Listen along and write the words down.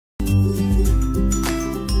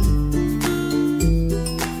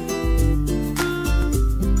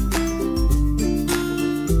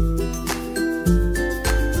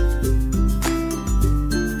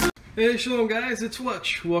Hey, shalom guys, it's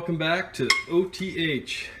Fletch. Welcome back to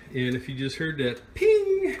OTH. And if you just heard that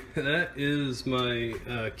ping, that is my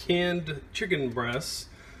canned chicken breasts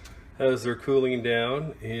as they're cooling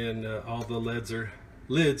down and all the lids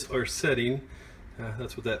are setting.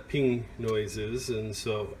 That's what that ping noise is. And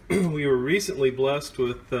so we were recently blessed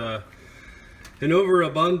with an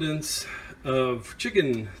overabundance of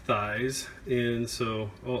chicken thighs. And so,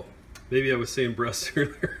 oh, maybe I was saying breasts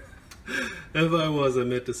earlier. If I was, I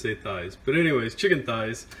meant to say thighs. But anyways, chicken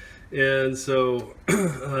thighs. And so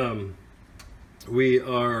we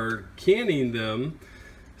are canning them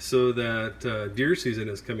so that deer season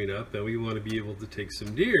is coming up and we want to be able to take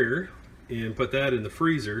some deer and put that in the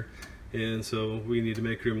freezer. And so we need to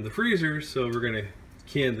make room in the freezer, so we're going to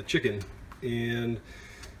can the chicken. And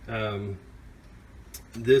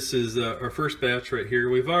this is our first batch right here.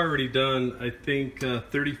 We've already done, I think,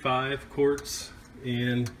 35 quarts,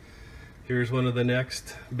 and here's one of the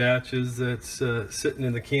next batches that's sitting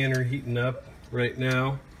in the canner heating up right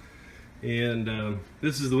now. And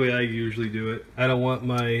this is the way I usually do it. I don't want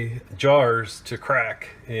my jars to crack,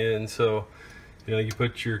 and so you know, you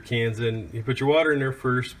put your cans in, you put your water in there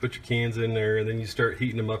first, put your cans in there, and then you start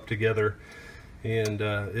heating them up together. And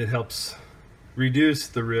it helps reduce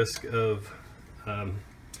the risk of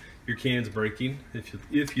your cans breaking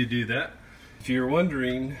if you do that. If you're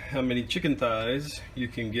wondering how many chicken thighs you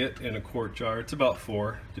can get in a quart jar, it's about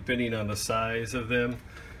 4, depending on the size of them.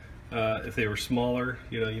 If they were smaller,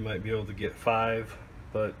 you know, you might be able to get 5.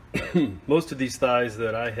 But most of these thighs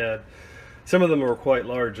that I had, some of them were quite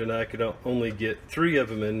large, and I could only get 3 of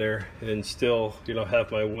them in there and still, you know,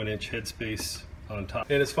 have my 1-inch headspace on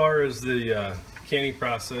top. And as far as the canning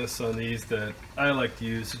process on these that I like to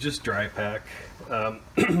use, is just dry pack.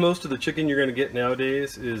 Most of the chicken you're going to get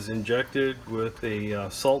nowadays is injected with a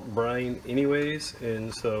salt brine anyways,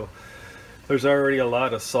 and so there's already a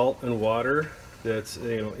lot of salt and water that's,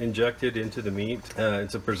 you know, injected into the meat.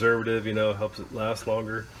 It's a preservative, you know, helps it last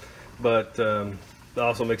longer, but it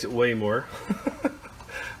also makes it way more.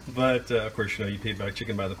 But of course, you know, you pay by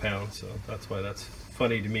chicken by the pound, so that's why that's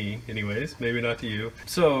funny to me anyways, maybe not to you.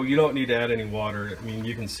 So you don't need to add any water. I mean,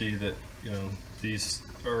 you can see that, you know, these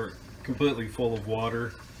are completely full of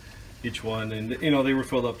water, each one, and you know, they were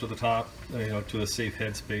filled up to the top, you know, to a safe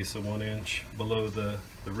headspace of 1 inch below the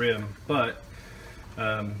rim. But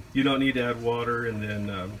you don't need to add water. And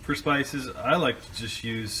then for spices, I like to just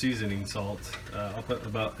use seasoning salt. I'll put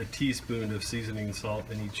about a teaspoon of seasoning salt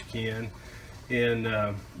in each can. And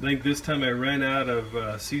I think this time I ran out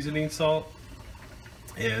of seasoning salt,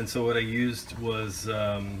 and so what I used was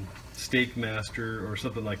Steak Master or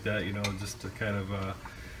something like that, you know, just a kind of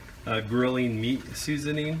grilling meat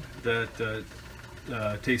seasoning that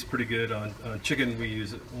tastes pretty good on chicken. We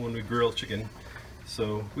use it when we grill chicken,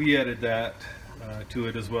 so we added that to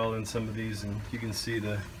it as well in some of these, and you can see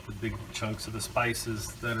the big chunks of the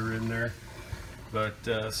spices that are in there.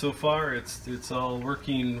 But so far it's all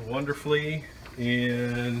working wonderfully,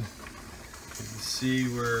 and you can see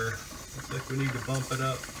where looks like we need to bump it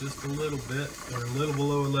up just a little bit. We're a little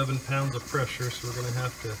below 11 pounds of pressure, so we're going to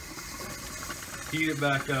have to heat it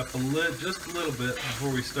back up just a little bit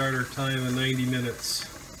before we start our time in 90 minutes.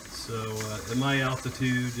 So at my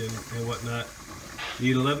altitude and whatnot,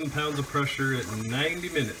 need 11 pounds of pressure at 90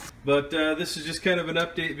 minutes. But this is just kind of an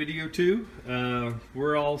update video too.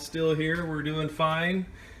 We're all still here, we're doing fine,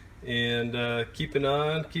 and keeping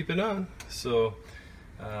on. So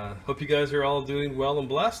hope you guys are all doing well and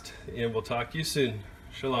blessed, and we'll talk to you soon.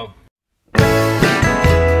 Shalom.